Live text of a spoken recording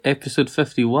Episode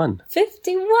 51.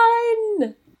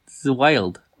 51! This is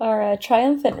wild. Our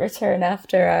triumphant return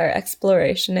after our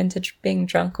exploration into being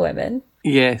drunk women.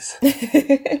 Yes.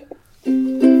 We're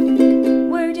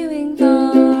doing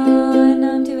fine,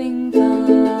 I'm doing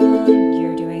fine,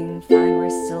 you're doing fine,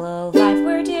 we're still alive,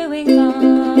 we're doing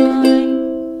fine.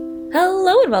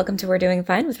 Hello and welcome to We're Doing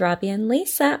Fine with Robbie and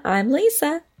Lisa. I'm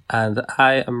Lisa. And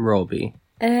I am Robbie.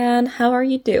 And how are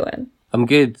you doing? I'm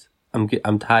good.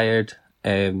 I'm tired.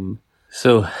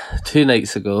 So 2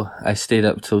 nights ago, I stayed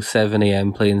up till 7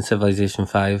 a.m. playing Civilization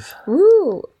 5.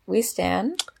 Woo! We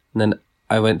stand. And then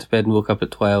I went to bed and woke up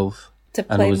at 12. To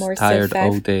and play was more tired Civ 5.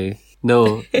 all day.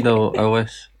 No, I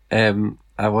wish.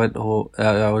 I went home,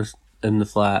 I was in the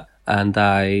flat and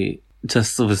I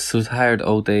just was so tired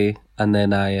all day. And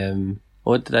then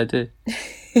what did I do?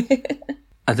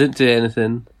 I didn't do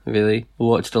anything, really. I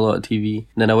watched a lot of TV.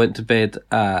 And then I went to bed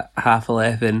at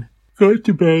 11:30. Got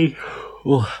to bed.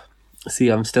 Oh, see,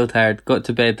 I'm still tired. Got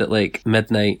to bed at like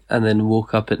midnight and then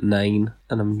woke up at 9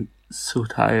 and I'm so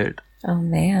tired. Oh,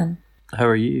 man. How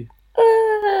are you?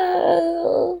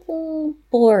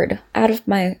 Bored. Out of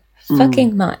my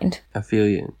fucking mind. I feel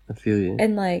you.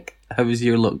 And like... How was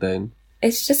your lockdown?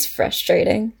 It's just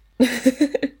frustrating.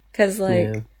 Because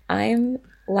like, I'm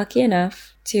lucky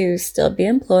enough to still be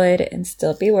employed and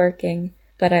still be working.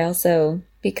 But I also,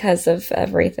 because of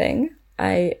everything,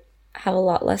 I have a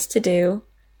lot less to do.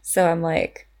 So I'm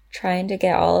like trying to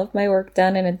get all of my work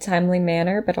done in a timely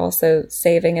manner, but also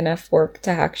saving enough work to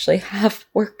actually have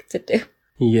work to do.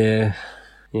 Yeah.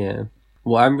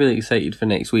 Well, I'm really excited for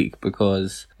next week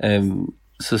because so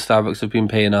Starbucks have been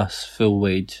paying us full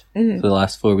wage for the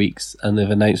last 4 weeks, and they've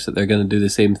announced that they're going to do the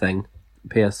same thing,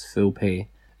 pay us full pay.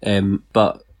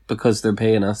 But because they're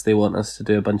paying us, they want us to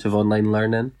do a bunch of online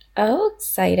learning. Oh,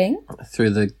 exciting.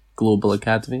 Through the Global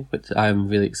Academy, which I'm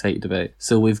really excited about.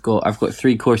 So I've got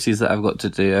 3 courses that I've got to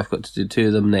do. I've got to do 2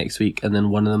 of them next week and then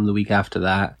 1 of them the week after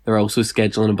that. They're also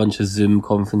scheduling a bunch of Zoom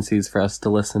conferences for us to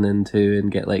listen into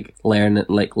and get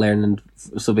learning,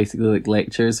 so basically like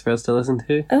lectures for us to listen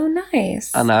to. Oh,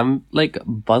 nice. And I'm like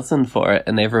buzzing for it,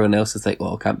 and everyone else is like,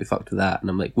 well, I can't be fucked with that. And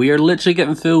I'm like, we are literally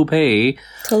getting full pay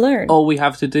to learn. All we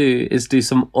have to do is do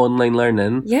some online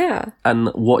learning. Yeah.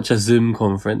 And watch a Zoom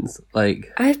conference.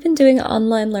 Like, I've been doing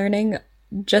online learning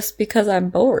just because I'm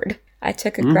bored. I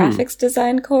took a graphics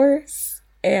design course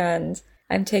and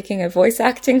I'm taking a voice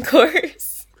acting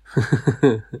course.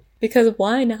 Because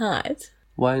why not?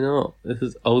 Why not? This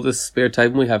is all the spare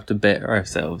time we have to better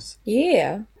ourselves.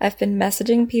 Yeah. I've been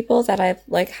messaging people that I've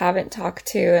haven't talked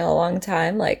to in a long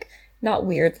time, not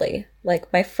weirdly,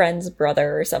 like my friend's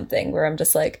brother or something, where I'm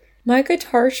just like, my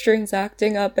guitar string's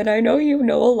acting up and I know you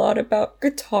know a lot about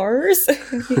guitars.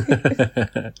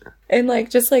 And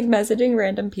just messaging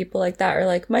random people like that,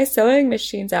 or my sewing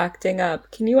machine's acting up.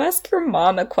 Can you ask your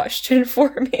mom a question for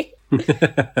me?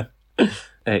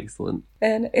 Excellent.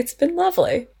 And it's been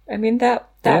lovely. I mean, that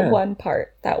one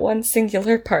part, that one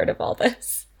singular part of all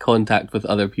this. Contact with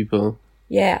other people.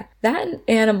 Yeah, that and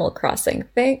Animal Crossing.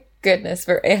 Thank goodness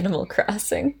for Animal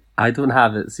Crossing. I don't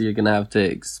have it, so you're going to have to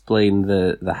explain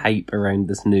the hype around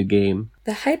this new game.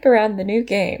 The hype around the new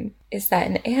game is that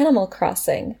in Animal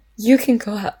Crossing, you can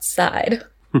go outside.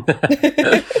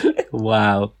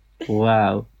 Wow.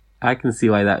 I can see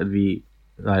why that would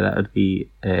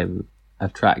be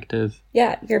attractive.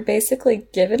 Yeah, you're basically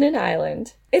given an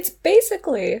island. It's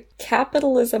basically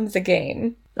capitalism the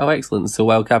game. Oh, excellent. So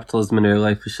while capitalism in real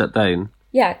life is shut down.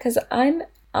 Yeah, because I'm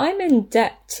in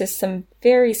debt to some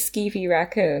very skeevy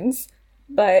raccoons,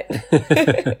 but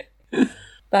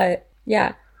but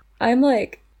yeah, I'm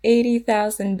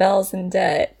 80,000 bells in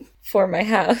debt for my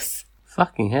house.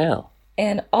 Fucking hell.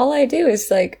 And all I do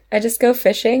is I just go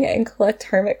fishing and collect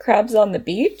hermit crabs on the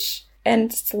beach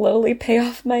and slowly pay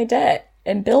off my debt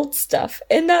and build stuff.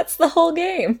 And that's the whole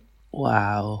game.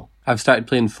 Wow. I've started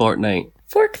playing Fortnite.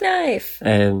 Fork knife.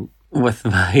 With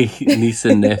my niece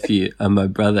and nephew and my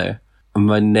brother.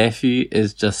 My nephew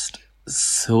is just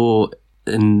so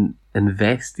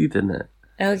invested in it.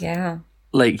 Oh, yeah.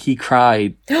 He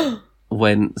cried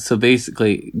so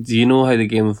basically, do you know how the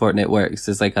game of Fortnite works?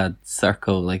 There's a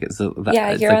circle,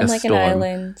 you're on an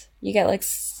island. You get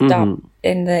stopped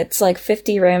and it's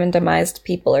 50 randomized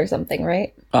people or something,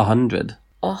 right? 100.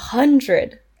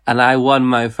 100. And I won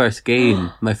my first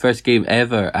game. My first game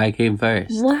ever. I came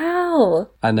first.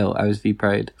 Wow. I know, I was very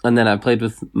proud. And then I played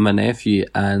with my nephew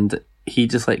and he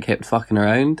just kept fucking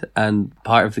around, and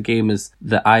part of the game is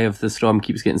the eye of the storm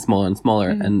keeps getting smaller and smaller,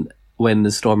 and when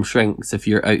the storm shrinks, if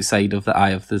you're outside of the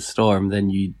eye of the storm, then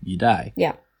you die.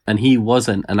 Yeah. And he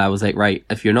wasn't, and I was like, right,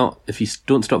 if you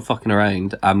don't stop fucking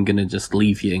around, I'm gonna just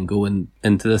leave you and go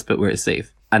into this bit where it's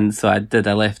safe. And so I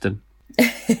left him.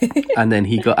 And then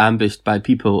he got ambushed by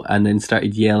people and then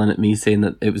started yelling at me saying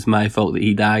that it was my fault that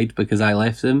he died because I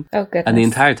left him. Oh, goodness. And the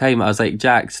entire time I was like,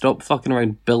 Jack, stop fucking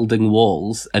around building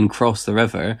walls and cross the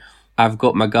river. I've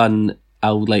got my gun.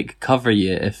 I'll like cover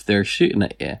you if they're shooting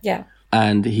at you. Yeah.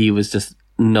 And he was just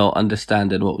not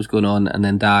understanding what was going on and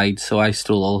then died. So I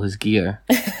stole all his gear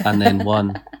and then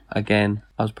won again.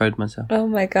 I was proud of myself. Oh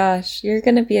my gosh. You're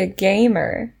going to be a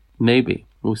gamer. Maybe.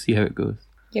 We'll see how it goes.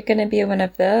 You're going to be one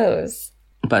of those.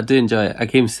 But I do enjoy it. I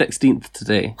came 16th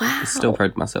today. Wow. Still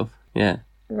proud of myself. Yeah.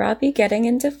 Robbie getting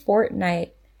into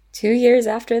Fortnite 2 years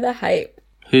after the hype.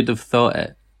 Who'd have thought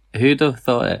it? Who'd have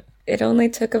thought it? It only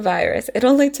took a virus. It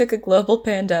only took a global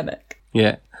pandemic.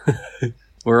 Yeah.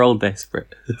 We're all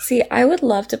desperate. See, I would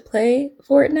love to play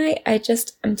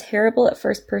Fortnite. I'm terrible at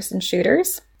first-person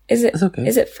shooters. It's okay.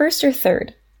 Is it first or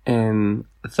third?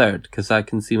 Third, because I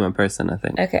can see my person, I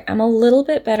think. Okay, I'm a little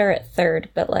bit better at third,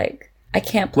 but like, I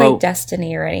can't play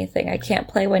Destiny or anything. I can't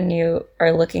play when you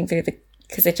are looking through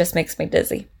because it just makes me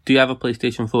dizzy. Do you have a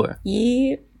PlayStation 4?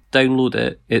 Yeah. Download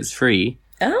it. It's free.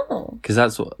 Oh. Because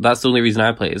that's the only reason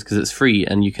I play it, is because it's free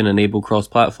and you can enable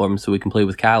cross-platform so we can play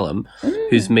with Callum,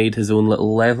 who's made his own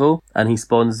little level and he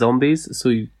spawns zombies. So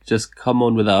you just come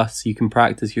on with us. You can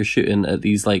practice your shooting at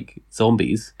these like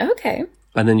zombies. Okay.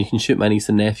 And then you can shoot my niece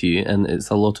and nephew and it's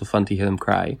a lot of fun to hear them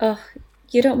cry. Oh,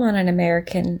 you don't want an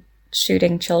American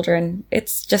shooting children.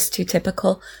 It's just too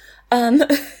typical.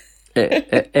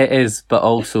 It is, but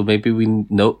also maybe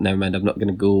nope, never mind, I'm not going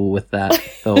to go with that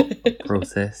thought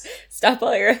process. Stop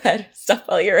while you're ahead.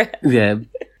 Yeah,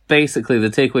 basically the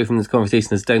takeaway from this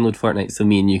conversation is download Fortnite so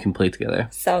me and you can play together.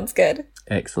 Sounds good.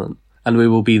 Excellent. And we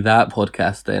will be that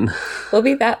podcast then. We'll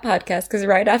be that podcast because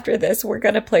right after this we're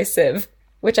going to play Civ,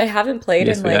 which I haven't played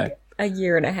in like a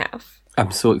year and a half.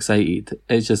 I'm so excited.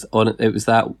 It's just it was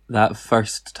that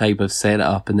first time of setting it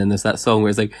up and then there's that song where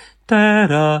it's like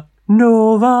da-da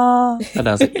Nova. And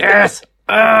I was like, yes!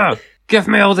 Give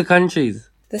me all the countries.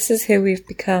 This is who we've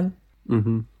become.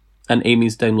 Mm-hmm. And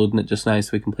Amy's downloading it just now so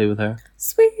we can play with her.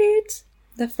 Sweet.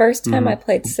 The first time I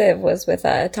played Civ was with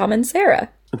Tom and Sarah.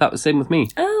 That was the same with me.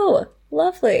 Oh,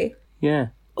 lovely. Yeah.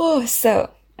 Oh,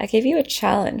 so I gave you a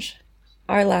challenge.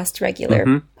 Our last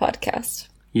regular podcast.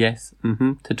 Yes.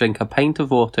 To drink a pint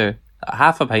of water.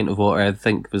 Half a pint of water, I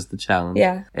think, was the challenge.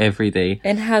 Yeah. Every day.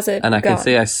 And how's it And I gone? can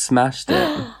say I smashed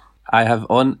it. I've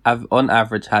on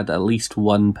average had at least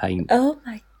 1 pint oh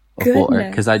my of goodness. water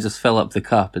because I just fill up the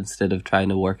cup instead of trying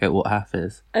to work out what half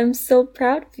is. I'm so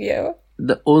proud of you.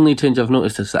 The only change I've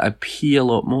noticed is that I pee a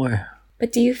lot more.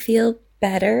 But do you feel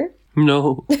better?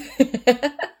 No.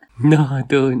 No, I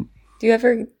don't. Do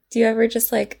you ever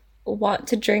just like want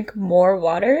to drink more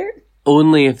water?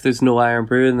 Only if there's no Iron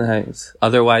Brew in the house.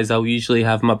 Otherwise, I'll usually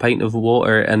have my pint of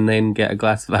water and then get a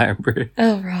glass of Iron Brew.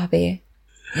 Oh, Robbie.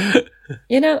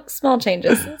 Small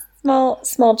changes.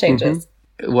 Small changes.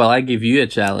 Well, I gave you a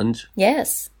challenge.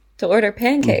 Yes. To order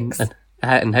pancakes.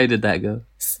 And how did that go?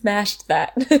 Smashed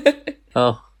that.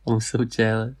 Oh, I'm so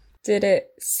jealous. Did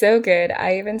it so good.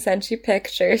 I even sent you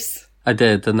pictures. I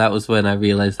did, and that was when I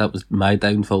realised that was my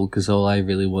downfall because all I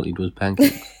really wanted was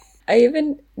pancakes. I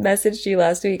even messaged you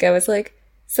last week. I was like,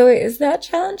 so is that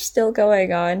challenge still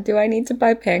going on? Do I need to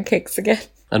buy pancakes again?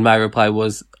 And my reply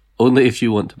was, only if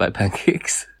you want to buy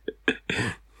pancakes.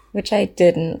 Which I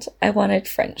didn't. I wanted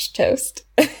French toast.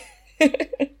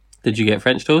 Did you get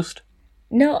French toast?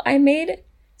 No,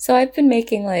 so I've been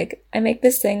making I make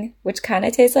this thing which kind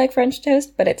of tastes like French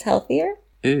toast, but it's healthier.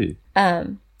 Ooh.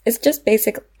 It's just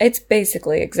it's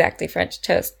basically exactly French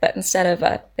toast, but instead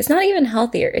of it's not even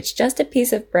healthier. It's just a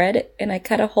piece of bread and I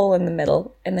cut a hole in the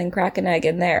middle and then crack an egg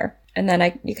in there. And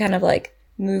then you kind of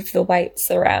move the whites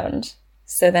around.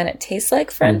 So then it tastes like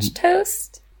French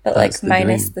toast, but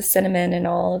minus the cinnamon and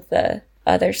all of the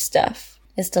other stuff.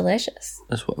 It's delicious.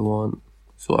 That's what I want.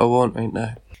 That's what I want right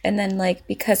now. And then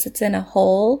because it's in a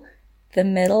hole, the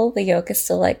middle, the yolk is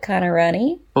still kind of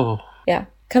runny. Oh. Yeah.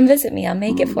 Come visit me. I'll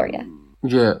make it for you.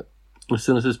 Yeah. As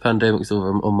soon as this pandemic's over,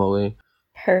 I'm on my way.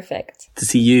 Perfect. To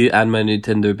see you and my new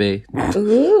Tinder bae.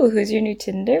 Ooh, who's your new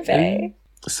Tinder bae?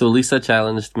 So Lisa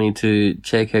challenged me to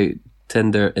check out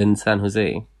Tinder in San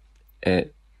Jose. I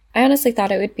honestly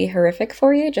thought it would be horrific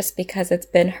for you just because it's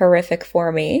been horrific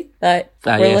for me. But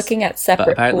we're looking at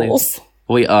separate pools.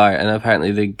 We are, and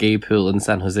apparently the gay pool in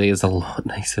San Jose is a lot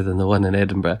nicer than the one in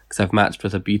Edinburgh because I've matched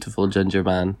with a beautiful ginger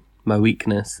man. My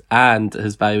weakness, and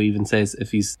his bio even says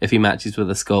if he matches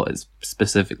with a Scot, it's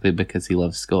specifically because he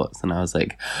loves Scots. And I was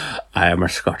like, I am a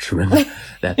Scotsman.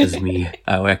 That is me.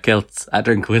 I wear kilts. I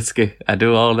drink whiskey. I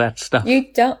do all that stuff.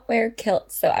 You don't wear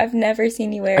kilts, so I've never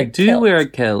seen you wear. I do wear a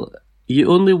kilt.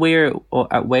 You only wear it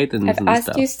at weddings I've and asked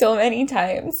stuff. you so many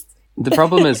times. The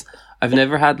problem is, I've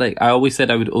never had, like, I always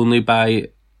said I would only buy,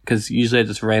 because usually I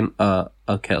just rent a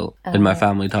kilt in my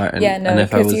family tartan. Yeah, no, and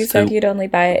if I because was you said you'd only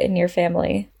buy it in your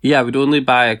family. Yeah, I would only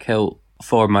buy a kilt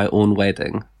for my own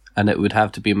wedding, and it would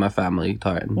have to be my family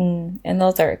tartan. And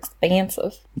those are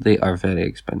expensive. They are very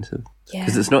expensive. Yeah.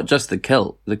 Because it's not just the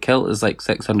kilt. The kilt is like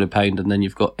 £600, and then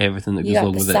you've got everything that You goes got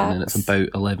along the with it, and then it's socks. about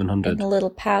 £1,100. In the little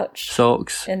pouch.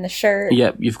 Socks. In the shirt.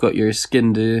 Yep, you've got your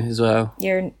skin do as well.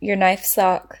 Your knife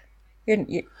sock. Your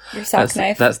sock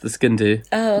knife. That's the skin do.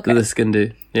 Oh, okay. The skin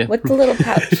do. Yeah. With the little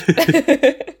pouch.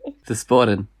 The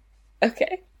sporting.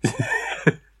 Okay.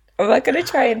 I'm not going to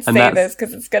try and say this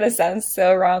because it's going to sound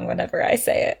so wrong whenever I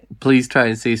say it. Please try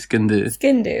and say skin do.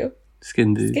 Skin do.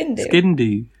 Skin do. Skin do. Skin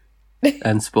do.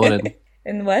 And sporting.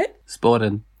 And what?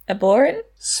 Sporting. Aborin?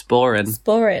 Sporin.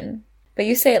 Sporin. But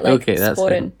you say it like Okay, that's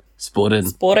sporin.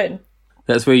 Sporin. Sporin.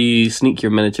 That's where you sneak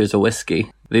your miniatures of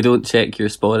whiskey. They don't check your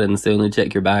sporins, they only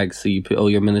check your bags. So you put all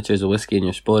your miniatures of whiskey in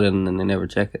your sporin and they never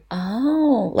check it.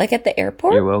 Oh, like at the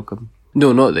airport? You're welcome.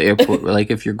 No, not at the airport.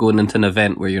 Like if you're going into an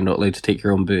event where you're not allowed to take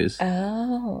your own booze.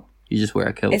 Oh. You just wear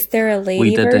a kilt. Is there a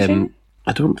lady version?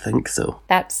 I don't think so.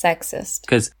 That's sexist.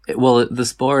 Because, well, the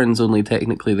sporin's only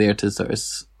technically there to sort of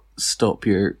stop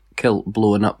your kilt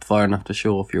blowing up far enough to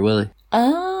show off your willy.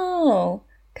 Oh,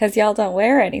 because y'all don't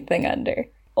wear anything under.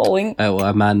 Oink. Oh, well,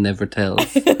 a man never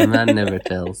tells. A man never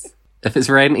tells. If it's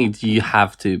rented, you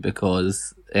have to,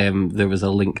 because there was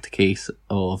a linked case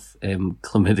of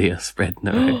chlamydia spreading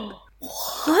around.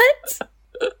 What?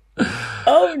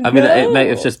 Oh no! I mean, it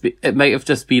might have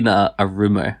just been a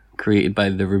rumor created by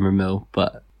the rumor mill,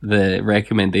 but the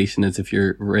recommendation is if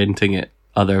you're renting it,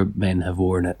 other men have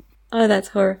worn it. Oh, that's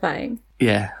horrifying.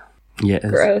 Yeah, it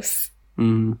is. Gross.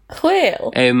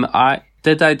 Quill.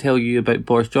 Did I tell you about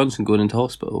Boris Johnson going into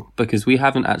hospital? Because we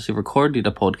haven't actually recorded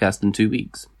a podcast in 2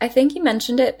 weeks. I think you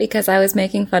mentioned it because I was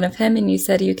making fun of him and you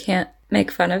said you can't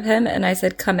make fun of him, and I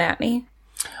said, come at me.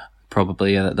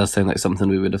 Probably, yeah, that does sound like something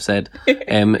we would have said.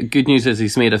 Good news is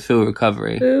he's made a full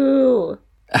recovery. Ooh.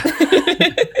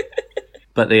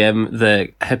 But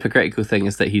the hypocritical thing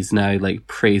is that he's now like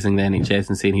praising the NHS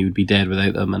and saying he would be dead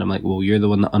without them. And I'm like, well, you're the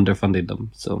one that underfunded them.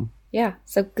 So yeah,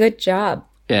 so good job.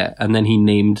 Yeah, and then he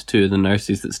named 2 of the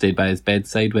nurses that stayed by his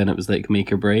bedside when it was like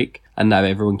make or break. And now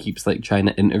everyone keeps like trying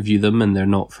to interview them, and they're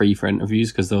not free for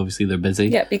interviews because obviously they're busy.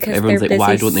 Yeah, because everyone's they're like,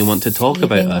 why busy don't they want to talk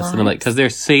about us? lives. And I'm like, because they're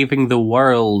saving the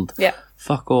world. Yeah.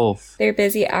 Fuck off. They're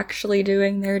busy actually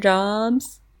doing their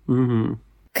jobs. Mm-hmm.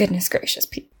 Goodness gracious,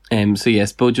 people. So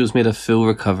yes, Bojo's made a full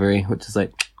recovery, which is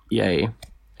like, yay.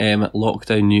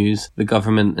 Lockdown news. The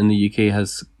government in the UK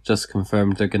has just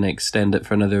confirmed they're going to extend it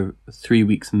for another 3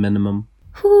 weeks minimum.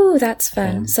 Whew, that's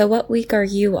fun. So what week are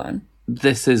you on?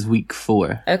 This is week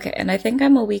 4. Okay, and I think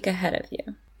I'm a week ahead of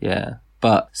you. Yeah.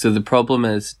 But, so the problem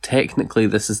is, technically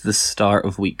this is the start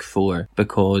of week 4,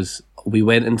 because we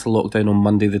went into lockdown on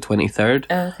Monday the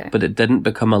 23rd, Okay. but it didn't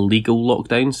become a legal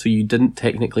lockdown, so you didn't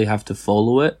technically have to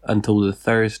follow it until the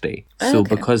Thursday. So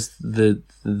Okay. because the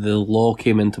law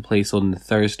came into place on the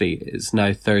Thursday, it's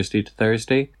now Thursday to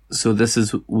Thursday. So this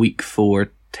is week 4,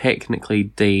 technically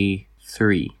day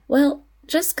 3. Well,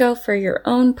 just go for your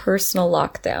own personal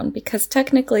lockdown, because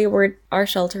technically our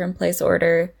shelter-in-place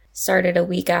order started a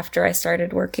week after I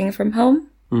started working from home.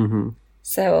 Mm-hmm.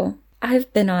 So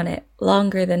I've been on it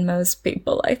longer than most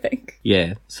people, I think.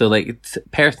 Yeah. So, like,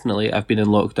 personally, I've been in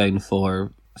lockdown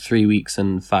for 3 weeks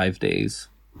and 5 days.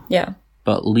 Yeah.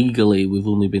 But legally, we've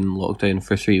only been in lockdown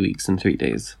for 3 weeks and 3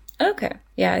 days. Okay.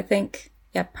 Yeah, I think,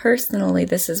 personally,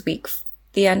 this is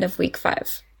the end of week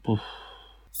 5. Oof.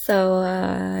 So,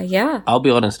 yeah. I'll be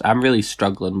honest, I'm really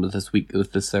struggling with this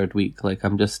 3rd week. Like,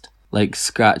 I'm just, like,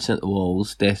 scratching at the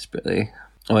walls desperately.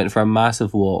 I went for a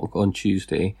massive walk on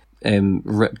Tuesday,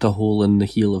 ripped a hole in the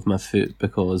heel of my foot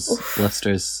because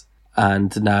blisters,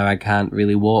 and now I can't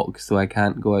really walk, so I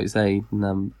can't go outside, and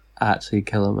I'm actually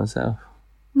killing myself.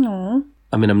 Aww.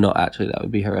 I mean, I'm not actually, that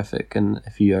would be horrific, and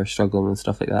if you are struggling with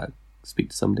stuff like that,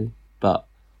 speak to somebody. But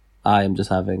I am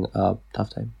just having a tough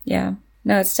time. Yeah.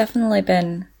 No, it's definitely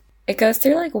been... It goes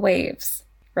through, like, waves,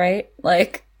 right?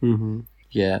 Like,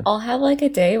 Yeah. I'll have, like, a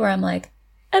day where I'm like,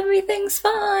 everything's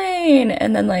fine!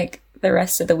 And then, like, the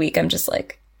rest of the week, I'm just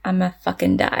like, I'm gonna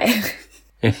fucking die.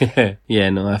 Yeah,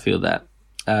 no, I feel that.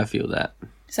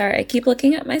 Sorry, I keep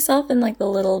looking at myself in, like, the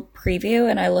little preview,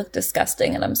 and I look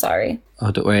disgusting, and I'm sorry.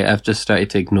 Oh, don't worry, I've just started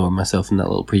to ignore myself in that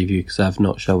little preview because I've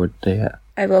not showered today yet.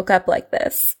 I woke up like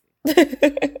this.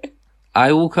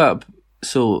 I woke up,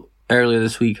 so earlier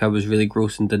this week I was really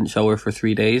gross and didn't shower for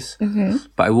 3 days. Mm-hmm.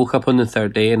 But I woke up on the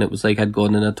third day and it was like I'd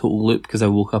gone in a total loop because I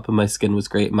woke up and my skin was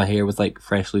great and my hair was like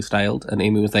freshly styled. And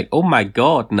Amy was like, "Oh my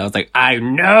God." And I was like, "I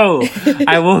know.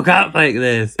 I woke up like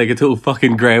this." Like a total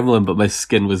fucking gremlin, but my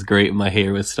skin was great and my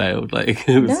hair was styled. Like,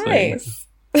 it was nice.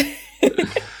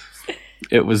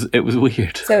 It was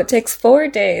weird. So it takes 4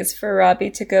 days for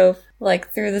Robbie to go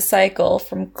like through the cycle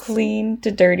from clean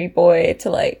to dirty boy to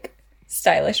like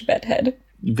stylish bedhead.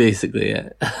 Basically, yeah.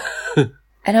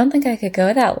 I don't think I could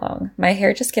go that long. My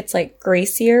hair just gets like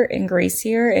greasier and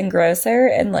greasier and grosser,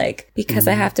 and like because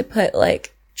I have to put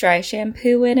like dry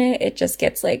shampoo in it, it just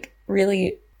gets like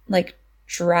really like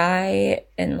dry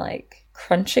and like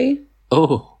crunchy.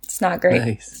 Oh, it's not great.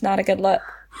 Nice. It's not a good look.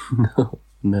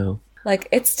 No. Like,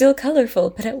 it's still colorful,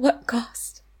 but at what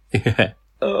cost? Yeah.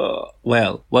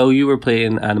 Well, while you were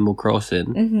playing Animal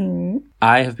Crossing,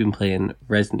 I have been playing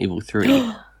Resident Evil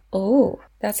 3. Oh,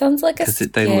 that sounds like a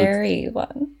scary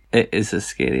one. It is a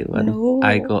scary one. No.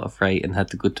 I got a fright and had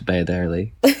to go to bed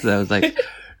early. So I was like,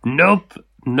 nope,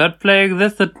 not playing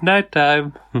this at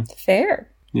nighttime. Fair.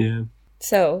 Yeah.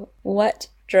 So, what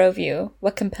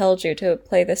compelled you to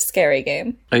play this scary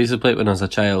game? I used to play it when I was a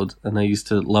child, and I used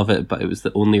to love it, but it was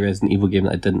the only Resident Evil game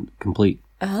that I didn't complete.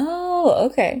 Oh,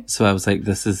 okay. So I was like,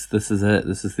 this is it.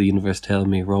 This is the universe telling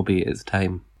me, Robbie, it's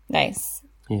time. Nice.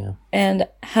 Yeah. And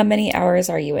how many hours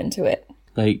are you into it?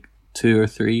 Like 2 or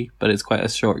 3, but it's quite a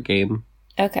short game.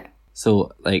 Okay.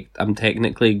 So, like, I'm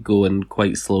technically going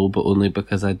quite slow, but only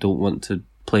because I don't want to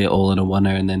play it all in a one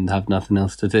hour and then have nothing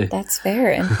else to do. That's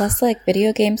fair. And plus, like,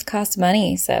 video games cost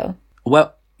money, so...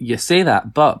 Well, you say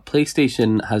that, but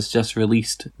PlayStation has just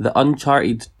released the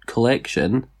Uncharted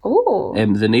collection, Ooh.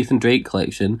 The Nathan Drake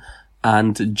collection,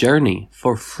 and Journey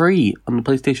for free on the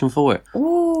PlayStation 4.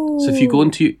 Ooh. So if you go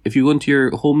into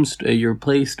your your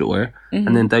Play Store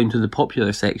and then down to the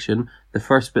popular section, the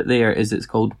first bit there is it's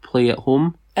called Play at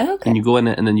Home. Oh, okay. And you go in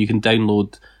it and then you can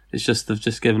download. It's just they've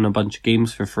just given a bunch of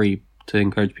games for free to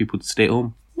encourage people to stay at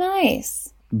home.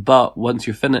 Nice. But once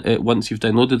you've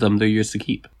downloaded them, they're yours to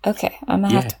keep. Okay, I'm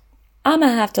gonna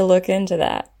have to look into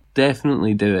that.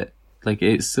 Definitely do it. Like,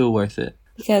 it's so worth it.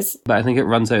 But I think it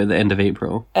runs out at the end of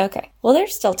April. Okay. Well,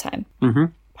 there's still time. Mm-hmm.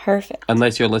 Perfect.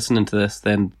 Unless you're listening to this,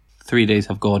 then 3 days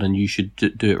have gone and you should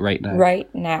do it right now.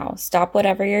 Right now. Stop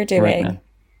whatever you're doing. Right,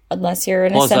 unless you're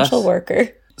an Pause essential us. worker.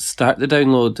 Start the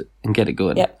download and get it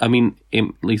going. Yep. I mean,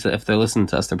 Lisa, if they're listening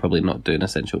to us, they're probably not doing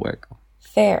essential work.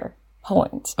 Fair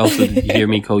point. Also, did you hear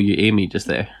me call you Amy just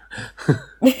there?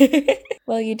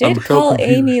 Well, you did call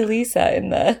Amy Lisa in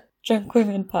the Drunk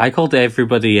Women podcast. I called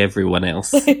everyone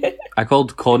else. I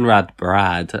called Conrad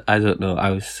Brad. I don't know.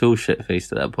 I was so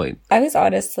shit-faced at that point. I was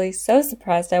honestly so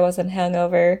surprised I wasn't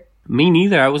hungover. Me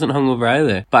neither. I wasn't hungover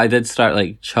either. But I did start,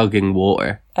 like, chugging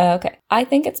water. Okay. I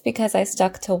think it's because I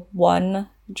stuck to one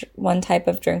type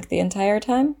of drink the entire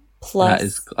time. Plus, that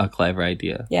is a clever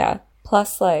idea. Yeah.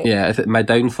 Plus, like... Yeah, my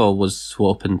downfall was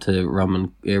swapping to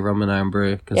rum and iron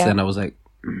brew, because then I was like...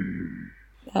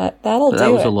 That'll do it.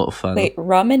 That was a lot of fun. Wait,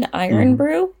 rum and iron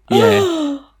brew?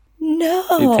 Yeah. No!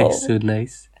 It tastes so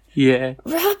nice. Yeah.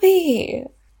 Robbie!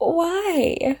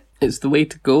 Why? It's the way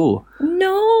to go.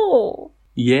 No!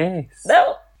 Yes.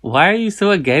 No! Why are you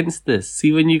so against this?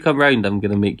 See, when you come round, I'm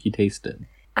going to make you taste it.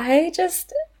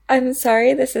 I'm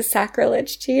sorry this is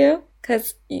sacrilege to you,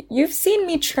 because you've seen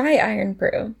me try iron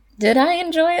brew. Did I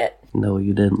enjoy it? No,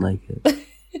 you didn't like it.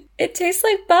 It tastes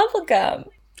like bubblegum.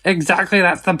 Exactly,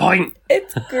 that's the point.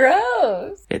 It's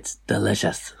gross. It's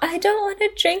delicious. I don't want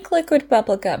to drink liquid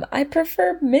bubblegum. I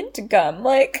prefer mint gum,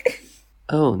 like...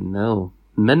 Oh, no.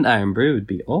 Mint iron brew would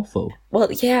be awful.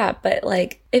 Well, yeah, but,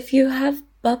 like, if you have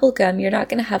bubblegum, you're not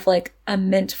going to have, like, a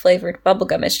mint-flavored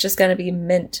bubblegum. It's just going to be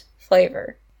mint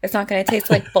flavor. It's not going to taste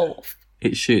like both.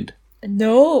 It should.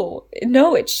 No,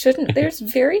 it shouldn't. There's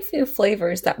very few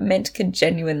flavors that mint could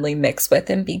genuinely mix with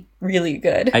and be really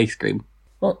good. Ice cream.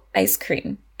 Well, ice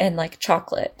cream and like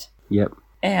chocolate. Yep.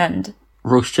 And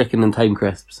roast chicken and thyme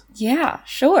crisps. Yeah,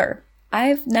 sure.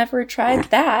 I've never tried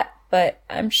that, but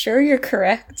I'm sure you're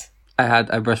correct.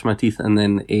 I brushed my teeth and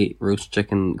then ate roast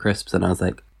chicken crisps and I was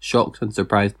like shocked and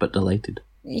surprised but delighted.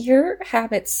 Your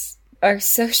habits are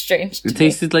so strange to me.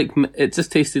 It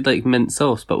just tasted like mint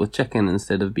sauce but with chicken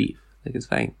instead of beef. Like, it's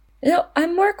fine. No,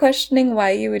 I'm more questioning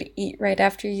why you would eat right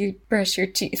after you brush your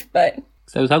teeth, but...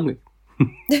 Because I was hungry.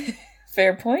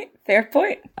 Fair point.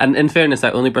 And in fairness, I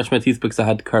only brushed my teeth because I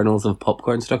had kernels of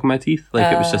popcorn stuck in my teeth.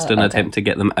 Like, it was just an attempt to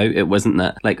get them out. It wasn't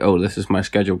that, like, oh, this is my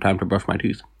scheduled time to brush my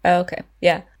teeth. Oh, okay.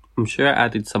 Yeah. I'm sure I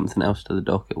added something else to the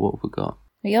docket. What have we got?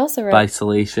 We also wrote...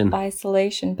 Isolation,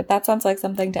 but that sounds like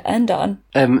something to end on.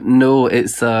 No,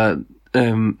 it's,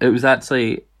 it was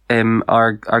actually...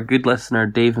 our good listener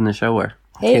Dave in the shower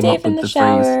Hey, came Dave up in with the the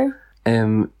phrase.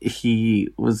 shower. He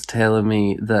was telling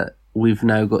me that we've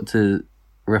now got to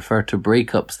refer to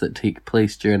breakups that take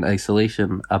place during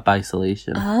isolation a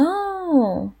bisolation.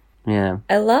 Oh, Yeah.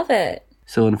 I love it.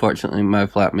 So unfortunately, my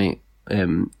flatmate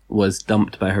was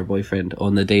dumped by her boyfriend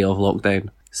on the day of lockdown.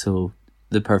 So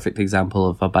the perfect example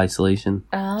of a bisolation.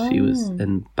 She was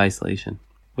in bisolation,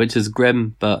 which is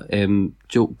grim, but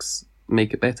jokes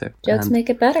make it better. Jokes make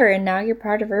it better, and now you're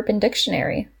part of Urban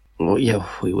Dictionary. Well, yeah,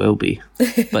 we will be.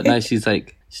 But now she's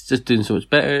just doing so much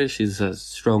better. She's a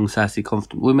strong, sassy,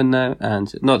 confident woman now.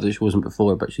 And not that she wasn't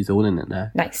before, but she's owning it now.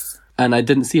 Nice. And I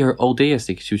didn't see her all day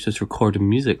yesterday because she was just recording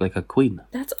music like a queen.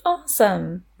 That's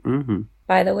awesome. Mm-hmm.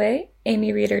 By the way,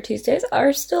 Amy Reader Tuesdays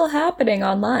are still happening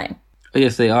online. Oh,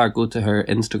 yes, they are. Go to her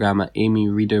Instagram at Amy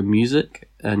Reader Music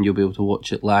and you'll be able to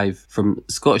watch it live from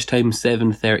Scottish time,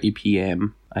 7:30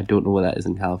 p.m. I don't know what that is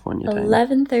in California time.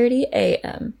 11:30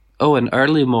 a.m. Oh, an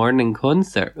early morning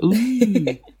concert.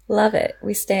 Ooh. Love it.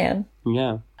 We stan.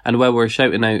 Yeah. And while we're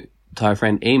shouting out to our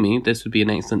friend Amy, this would be an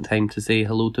excellent time to say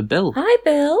hello to Bill. Hi,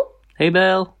 Bill. Hey,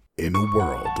 Bill. In a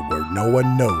world where no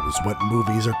one knows what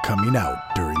movies are coming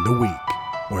out during the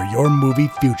week, where your movie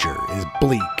future is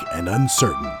bleak and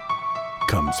uncertain,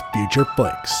 comes Future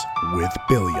Flicks with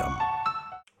Billiam.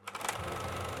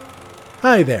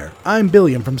 Hi there, I'm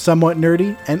Billiam from Somewhat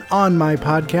Nerdy, and on my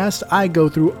podcast, I go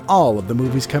through all of the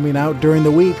movies coming out during the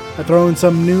week. I throw in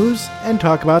some news and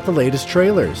talk about the latest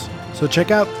trailers. So check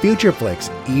out Future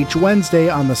Flicks each Wednesday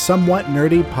on the Somewhat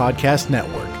Nerdy Podcast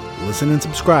Network. Listen and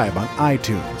subscribe on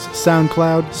iTunes,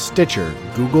 SoundCloud, Stitcher,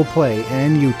 Google Play,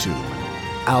 and YouTube.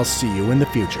 I'll see you in the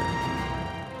future.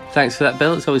 Thanks for that,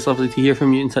 Bill. It's always lovely to hear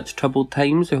from you in such troubled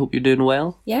times. I hope you're doing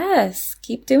well. Yes,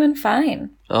 keep doing fine.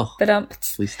 Oh,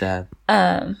 Ba-dumpt. please, Dad.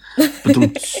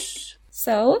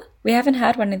 So, we haven't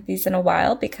had one of these in a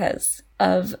while because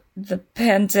of the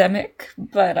pandemic,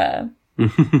 but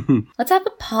let's have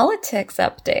a politics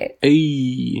update.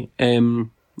 Hey,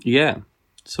 yeah.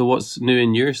 So what's new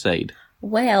in your side?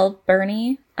 Well,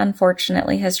 Bernie,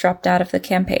 unfortunately, has dropped out of the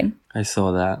campaign. I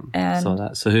saw that.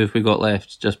 And So who have we got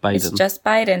left? Just Biden? It's just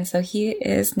Biden, so he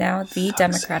is now the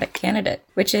Democratic candidate,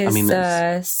 which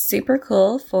is super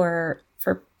cool for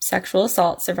sexual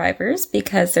assault survivors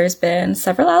because there's been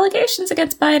several allegations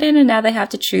against Biden, and now they have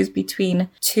to choose between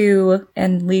two,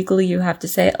 and legally you have to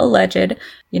say alleged,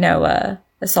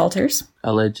 assaulters.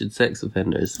 Alleged sex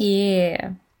offenders.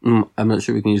 Yeah. I'm not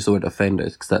sure we can use the word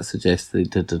offenders because that suggests they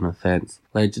did an offence.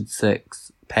 Alleged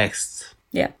sex pests.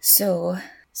 Yeah. So,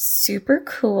 super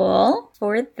cool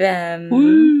for them.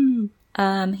 Woo!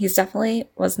 He's definitely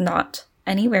was not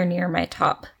anywhere near my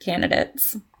top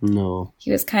candidates. No.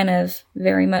 He was kind of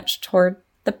very much toward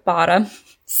the bottom.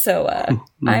 So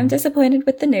I'm disappointed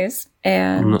with the news.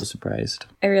 And I'm not surprised.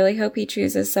 I really hope he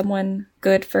chooses someone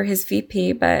good for his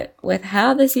VP. But with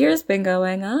how this year's been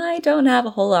going, I don't have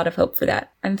a whole lot of hope for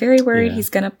that. I'm very worried he's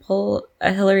going to pull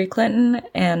a Hillary Clinton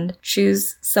and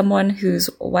choose someone who's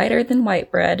whiter than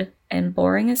white bread and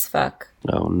boring as fuck.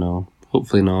 Oh, no.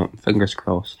 Hopefully not. Fingers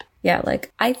crossed. Yeah,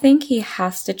 I think he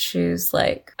has to choose,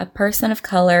 a person of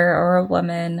color or a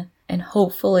woman, and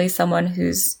hopefully someone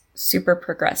who's super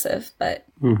progressive. But,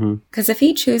 because if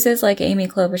he chooses, Amy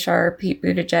Klobuchar or Pete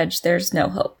Buttigieg, there's no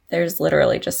hope. There's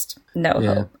literally just no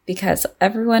hope. Because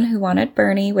everyone who wanted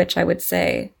Bernie, which I would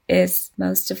say is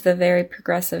most of the very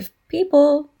progressive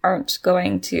people, aren't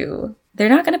going to, they're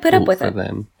not going to put up with it.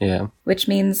 Them. Yeah. Which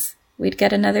means we'd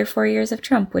get another 4 years of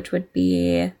Trump, which would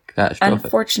be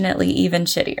unfortunately even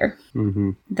shittier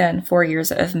than 4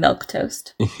 years of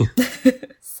milquetoast.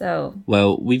 So,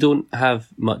 well, we don't have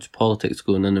much politics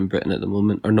going on in Britain at the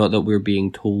moment, or not that we're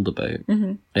being told about.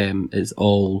 It's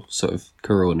all sort of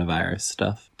coronavirus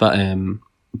stuff. But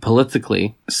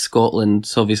politically, Scotland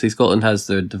has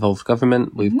their devolved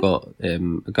government. We've got a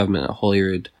government at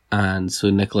Holyrood. And so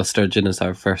Nicola Sturgeon is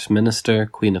our First Minister,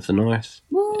 Queen of the North.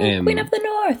 Woo, Queen of the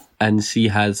North! And she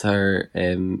has her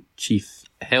chief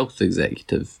health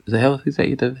executive. Is it health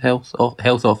executive? Health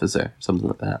officer, something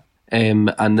like that.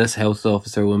 And this health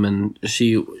officer woman,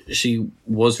 she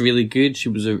was really good. She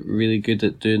was really good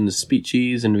at doing the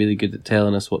speeches and really good at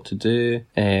telling us what to do.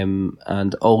 And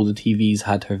all the TVs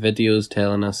had her videos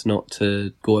telling us not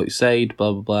to go outside,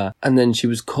 blah, blah, blah. And then she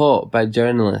was caught by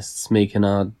journalists making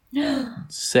a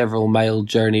several mile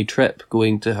journey trip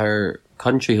going to her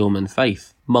country home in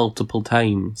Fife multiple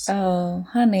times. Oh,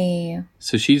 honey.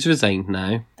 So she's resigned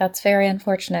now. That's very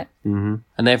unfortunate. And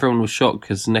everyone was shocked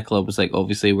because Nicola was like,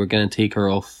 obviously, we're going to take her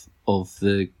off of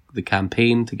the the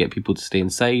campaign to get people to stay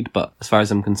inside. But as far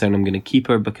as I'm concerned, I'm going to keep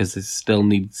her because they still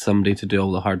need somebody to do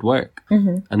all the hard work.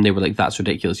 Mm-hmm. And they were like, that's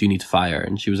ridiculous. You need to fire.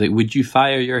 And she was like, would you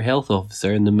fire your health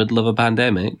officer in the middle of a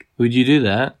pandemic? Would you do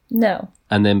that? No.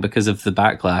 And then because of the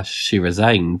backlash, she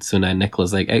resigned. So now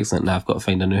Nicola's like, excellent, now I've got to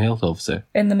find a new health officer.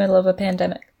 In the middle of a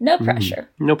pandemic. No pressure.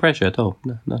 No pressure at all.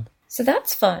 No. So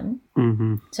that's fun.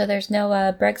 Mm-hmm. So there's no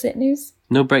Brexit news?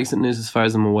 No Brexit news as far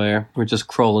as I'm aware. We're just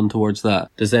crawling towards that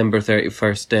December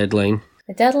 31st deadline.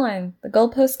 The deadline. The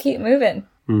goalposts keep moving.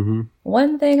 Mm-hmm.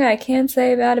 One thing I can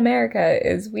say about America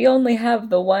is we only have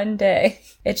the one day.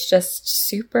 It's just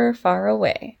super far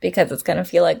away because it's going to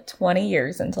feel like 20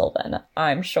 years until then,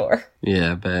 I'm sure.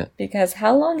 Yeah, I bet. Because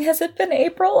how long has it been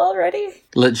April already?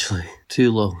 Literally,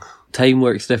 too long. Time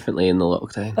works differently in the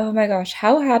lockdown. Oh my gosh,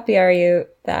 how happy are you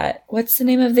that, what's the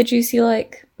name of the juice you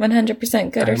like?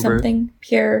 100% good or something?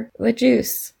 Pure, the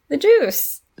juice. The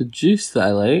juice! The juice that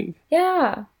I like?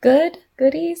 Yeah, good,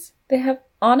 goodies. They have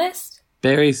honest.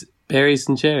 Berries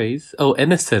and cherries. Oh,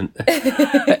 innocent.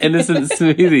 Innocent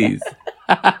smoothies.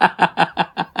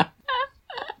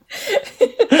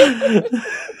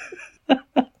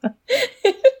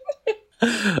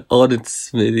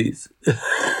 Honest smoothies.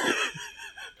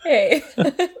 Hey,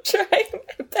 trying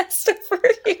my best over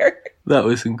here. That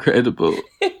was incredible.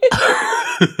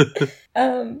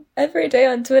 Every day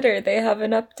on Twitter they have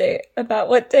an update about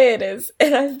what day it is,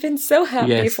 and I've been so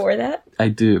happy for that. I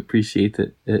do appreciate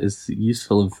it. It is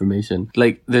useful information.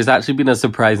 Like, there's actually been a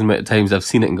surprising amount of times I've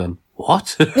seen it and gone,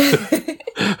 what?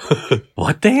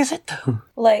 What day is it?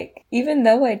 Like, even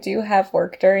though I do have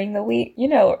work during the week, you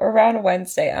know, around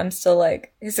Wednesday, I'm still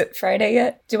like, is it Friday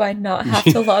yet? Do I not have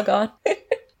to log on?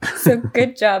 So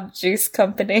good job, Juice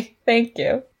Company. Thank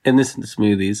you. Innocent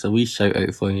smoothies, a wee shout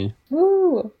out for you.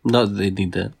 Woo! Not that they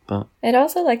need it, but... I'd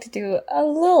also like to do a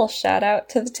little shout out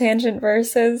to the Tangent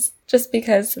Verses, just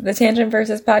because the Tangent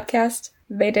Verses podcast,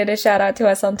 they did a shout out to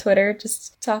us on Twitter,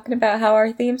 just talking about how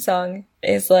our theme song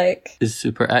is like... It's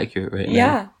super accurate right now.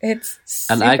 Yeah, it's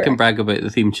super. And I can brag about the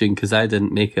theme tune because I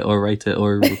didn't make it or write it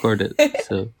or record it.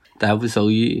 So that was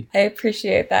all you. I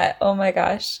appreciate that. Oh my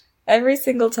gosh. Every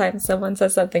single time someone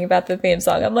says something about the theme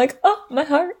song, I'm like, oh, my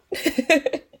heart.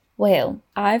 Well,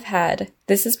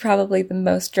 this is probably the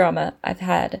most drama I've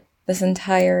had this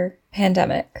entire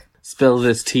pandemic. Spill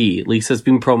this tea. Lisa's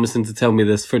been promising to tell me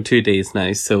this for 2 days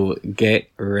now, so get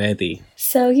ready.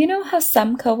 So, you know how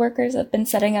some coworkers have been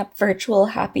setting up virtual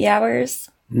happy hours?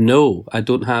 No, I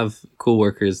don't have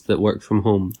co-workers that work from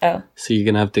home. Oh. So you're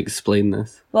going to have to explain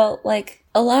this. Well, like,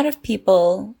 a lot of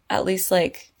people, at least,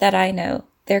 like, that I know,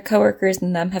 their coworkers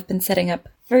and them have been setting up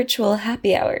virtual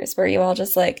happy hours where you all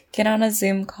just, like, get on a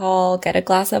Zoom call, get a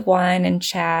glass of wine and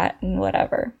chat and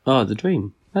whatever. Oh, the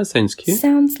dream. That sounds cute.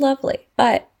 Sounds lovely.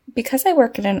 But because I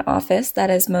work in an office that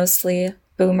is mostly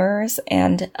boomers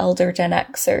and elder Gen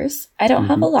Xers, I don't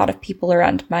have a lot of people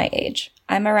around my age.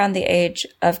 I'm around the age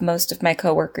of most of my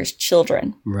coworkers'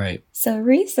 children. Right. So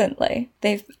recently,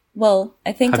 I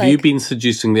think Have you been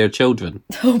seducing their children?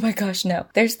 Oh my gosh, no.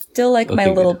 They're still like my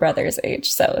little brother's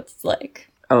age, so it's like...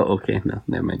 Oh, okay. No,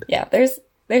 never mind. Yeah,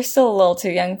 they're still a little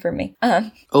too young for me.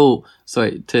 Oh,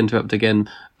 sorry to interrupt again,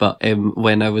 but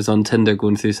when I was on Tinder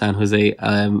going through San Jose,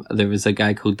 there was a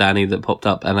guy called Danny that popped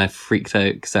up and I freaked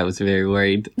out because I was very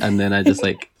worried. And then I just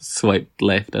swiped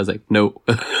left. I was like, no.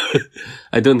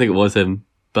 I don't think it was him,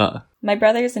 but... My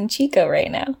brother's in Chico right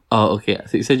now. Oh, okay. I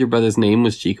think you said your brother's name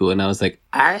was Chico, and I was like,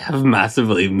 I have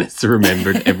massively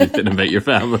misremembered everything about your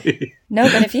family. No,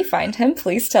 but if you find him,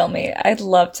 please tell me. I'd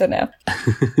love to know.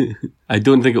 I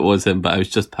don't think it was him, but I was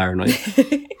just paranoid.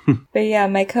 But yeah,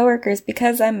 my coworkers,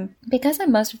 because I'm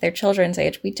most of their children's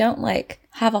age, we don't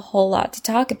have a whole lot to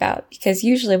talk about, because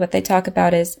usually what they talk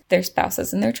about is their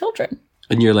spouses and their children.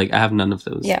 And you're like, I have none of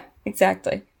those. Yeah,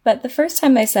 exactly. But the first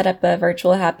time I set up a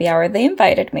virtual happy hour, they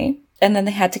invited me. And then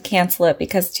they had to cancel it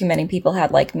because too many people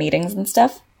had meetings and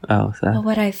stuff. Oh, sad. But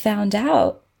what I found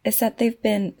out is that they've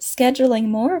been scheduling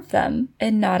more of them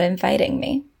and not inviting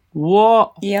me.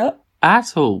 What? Yep.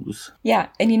 Assholes. Yeah.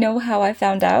 And you know how I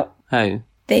found out? How?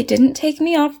 They didn't take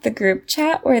me off the group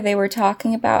chat where they were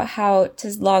talking about how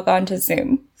to log on to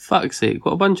Zoom. Fuck's sake.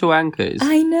 What a bunch of wankers.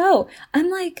 I know.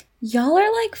 I'm like, y'all are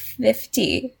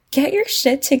 50. Get your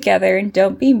shit together and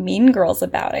don't be mean girls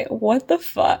about it. What the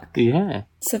fuck? Yeah.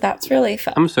 So that's really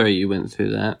fun. I'm sorry you went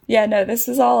through that. Yeah, no, this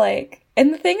is all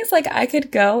and the thing is I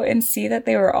could go and see that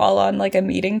they were all on a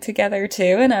meeting together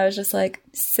too, and I was just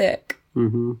sick.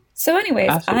 Mm-hmm. So anyways,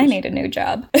 Assholes. I need a new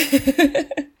job.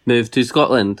 Move to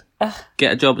Scotland. Ugh.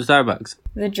 Get a job at Starbucks.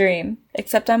 The dream.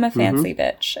 Except I'm a fancy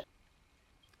bitch.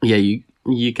 Yeah,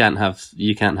 You can't have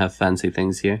fancy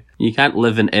things here. You can't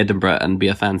live in Edinburgh and be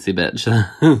a fancy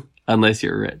bitch unless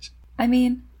you're rich. I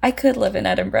mean, I could live in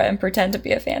Edinburgh and pretend to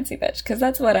be a fancy bitch, because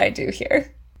that's what I do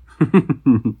here.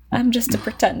 I'm just a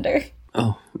pretender.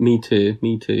 Oh, me too.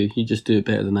 You just do it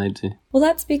better than I do. Well,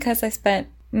 that's because I spent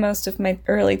most of my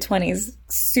early 20s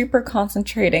super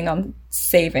concentrating on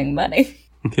saving money.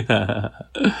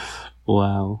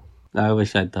 Wow. I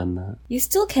wish I'd done that. You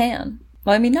still can.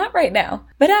 Well, I mean, not right now,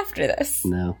 but after this.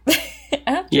 No.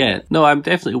 After Yeah, no, I'm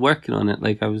definitely working on it.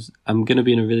 Like, I'm going to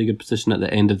be in a really good position at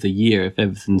the end of the year if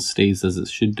everything stays as it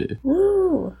should do.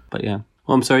 Woo! But yeah.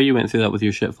 Well, I'm sorry you went through that with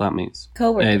your shit flatmates.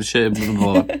 Co-workers. I'm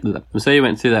sorry you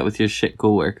went through that with your shit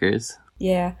co-workers.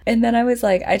 Yeah. And then I was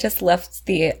like, I just left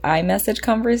the iMessage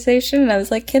conversation and I was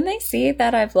like, can they see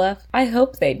that I've left? I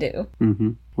hope they do.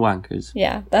 Mm-hmm. Wankers.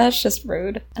 Yeah, that's just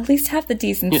rude. At least have the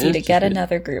decency to get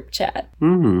another group chat.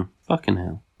 Mm-hmm. Fucking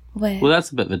hell. Well,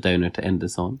 that's a bit of a downer to end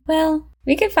this on. Well,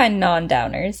 we can find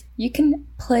non-downers. You can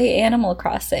play Animal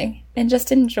Crossing and just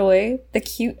enjoy the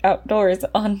cute outdoors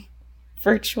on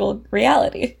virtual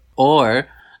reality. Or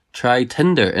try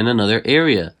Tinder in another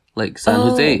area, like San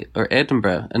Jose or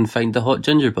Edinburgh, and find the hot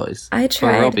ginger boys. I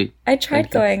tried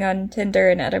going on Tinder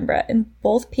in Edinburgh, and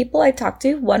both people I talked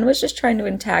to, one was just trying to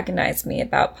antagonize me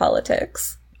about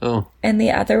politics. Oh. And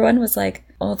the other one was like,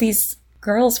 all these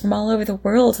girls from all over the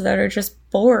world that are just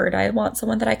bored. I want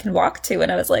someone that I can walk to.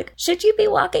 And I was like, should you be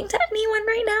walking to anyone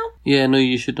right now? Yeah, no,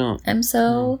 you should not. I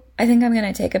think I'm going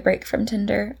to take a break from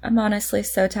Tinder. I'm honestly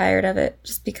so tired of it,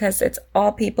 just because it's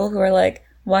all people who are like,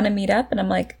 want to meet up. And I'm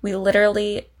like,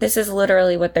 this is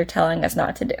literally what they're telling us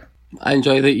not to do. I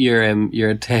enjoy that your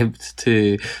attempt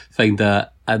to find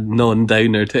a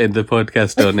non-downer to end the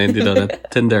podcast on ended on a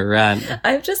Tinder rant.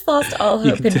 I've just lost all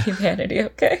hope in humanity,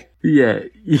 okay? Yeah,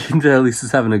 you can tell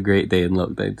Lisa's having a great day in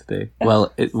lockdown today.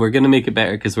 Well, we're going to make it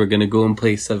better because we're going to go and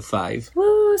play Civ 5.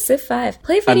 Woo, Civ 5.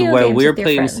 Play video games and while we're with your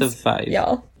playing friends, Civ 5,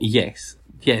 y'all.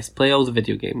 Yes, play all the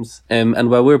video games. And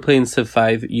while we're playing Civ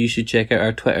 5, you should check out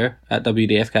our Twitter at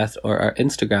WDFcast or our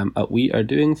Instagram at We Are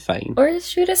Doing Fine. Or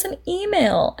shoot us an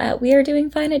email at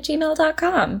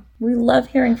wearedoingfine@gmail.com. We love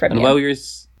hearing from you.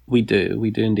 We do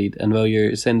indeed. And while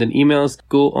you're sending emails,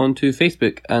 go onto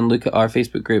Facebook and look at our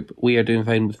Facebook group, We Are Doing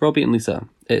Fine with Robbie and Lisa.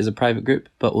 It is a private group,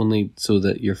 but only so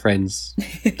that your friends'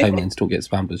 timelines don't get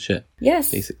spammed with shit.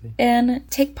 Yes. Basically. And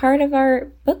take part of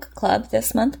our book club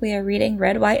this month. We are reading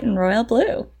Red, White, and Royal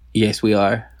Blue. Yes, we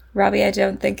are. Robbie, I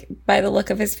don't think, by the look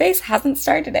of his face, hasn't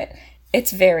started it.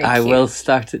 It's very cute. I will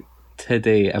start it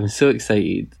today. I'm so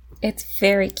excited. It's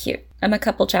very cute. I'm a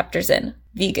couple chapters in.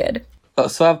 Be good.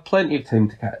 So I have plenty of time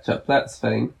to catch up. That's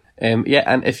fine. Yeah,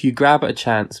 and if you grab a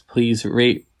chance, please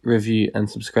rate, review, and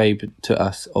subscribe to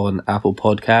us on Apple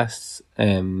Podcasts.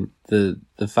 The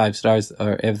 5 stars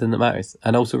are everything that matters,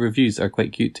 and also reviews are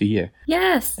quite cute to hear.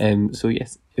 Yes. So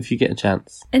yes, if you get a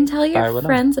chance, and tell your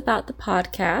friends about the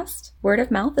podcast. Word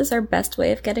of mouth is our best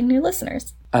way of getting new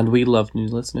listeners, and we love new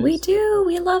listeners. We do.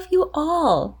 We love you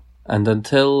all. And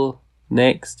until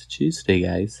next Tuesday,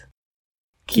 guys,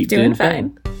 keep doing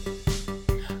fine.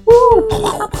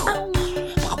 Woo!